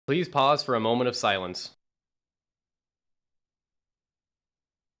Please pause for a moment of silence.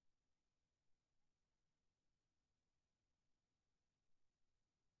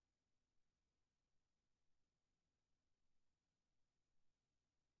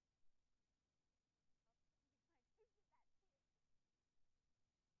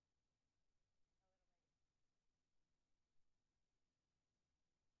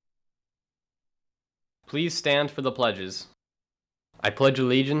 Please stand for the pledges. I pledge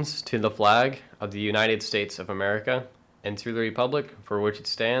allegiance to the flag of the United States of America and to the republic for which it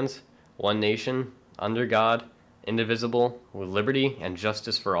stands, one nation, under God, indivisible, with liberty and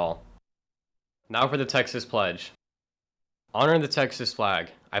justice for all. Now for the Texas Pledge. Honor the Texas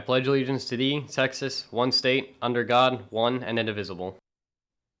flag. I pledge allegiance to thee, Texas, one state, under God, one and indivisible.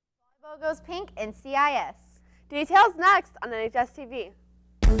 Volleyball goes pink in CIS. Details next on NHSTV.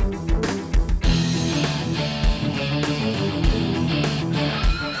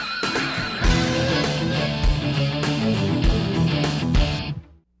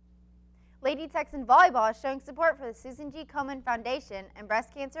 Lady Texan Volleyball is showing support for the Susan G. Komen Foundation and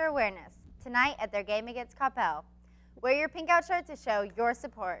breast cancer awareness tonight at their game against Coppell. Wear your pink out shirt to show your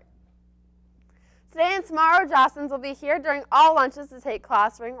support. Today and tomorrow, Jocelyn's will be here during all lunches to take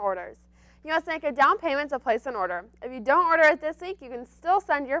class ring orders. You must make a down payment to place an order. If you don't order it this week, you can still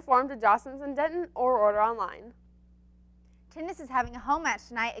send your form to Jocelyn's in Denton or order online. Tennis is having a home match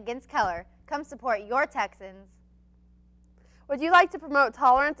tonight against Keller. Come support your Texans. Would you like to promote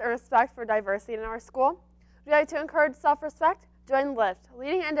tolerance and respect for diversity in our school? Would you like to encourage self-respect? Join LIFT,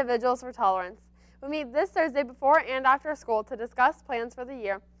 Leading Individuals for Tolerance. We meet this Thursday before and after school to discuss plans for the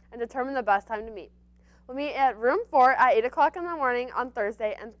year and determine the best time to meet. We'll meet at room 4 at 8 o'clock in the morning on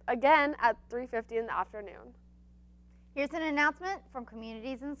Thursday and again at 3:50 in the afternoon. Here's an announcement from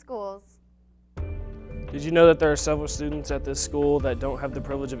Communities in Schools. Did you know that there are several students at this school that don't have the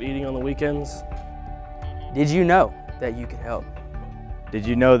privilege of eating on the weekends? Did you know that you could help? Did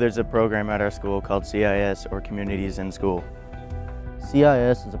you know there's a program at our school called CIS, or Communities in School?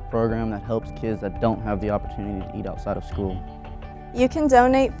 CIS is a program that helps kids that don't have the opportunity to eat outside of school. You can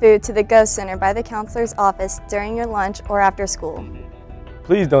donate food to the Ghost Center by the counselor's office during your lunch or after school.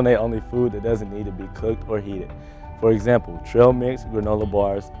 Please donate only food that doesn't need to be cooked or heated. For example, trail mix, granola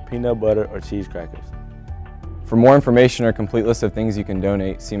bars, peanut butter, or cheese crackers. For more information or complete list of things you can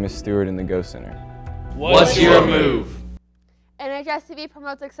donate, see Ms. Stewart in the Ghost Center. What's your move? NHSTV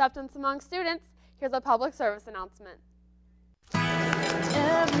promotes acceptance among students. Here's a public service announcement.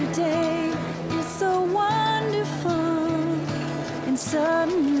 Every day is so wonderful, and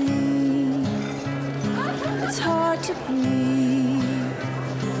suddenly it's hard to breathe.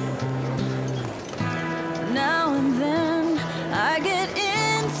 Now and then I get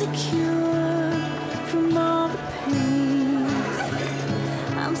insecure from all the pain.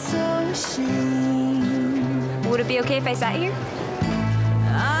 I'm so ashamed. Would it be okay if I sat here?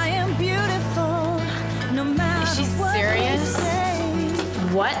 I am beautiful, no matter Is she what serious? they say.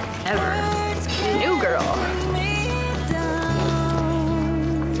 Whatever. New girl.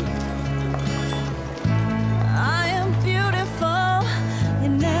 I am beautiful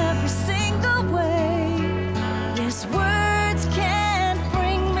in every single way. Yes, words can't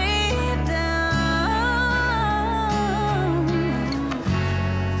bring me down.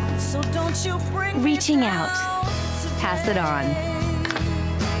 So don't you bring Reaching me out. down Pass it on.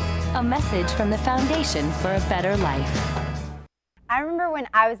 A message from the Foundation for a Better Life. I remember when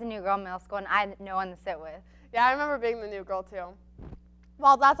I was a new girl in middle school and I had no one to sit with. Yeah, I remember being the new girl too.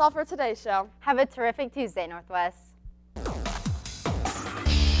 Well, that's all for today's show. Have a terrific Tuesday, Northwest.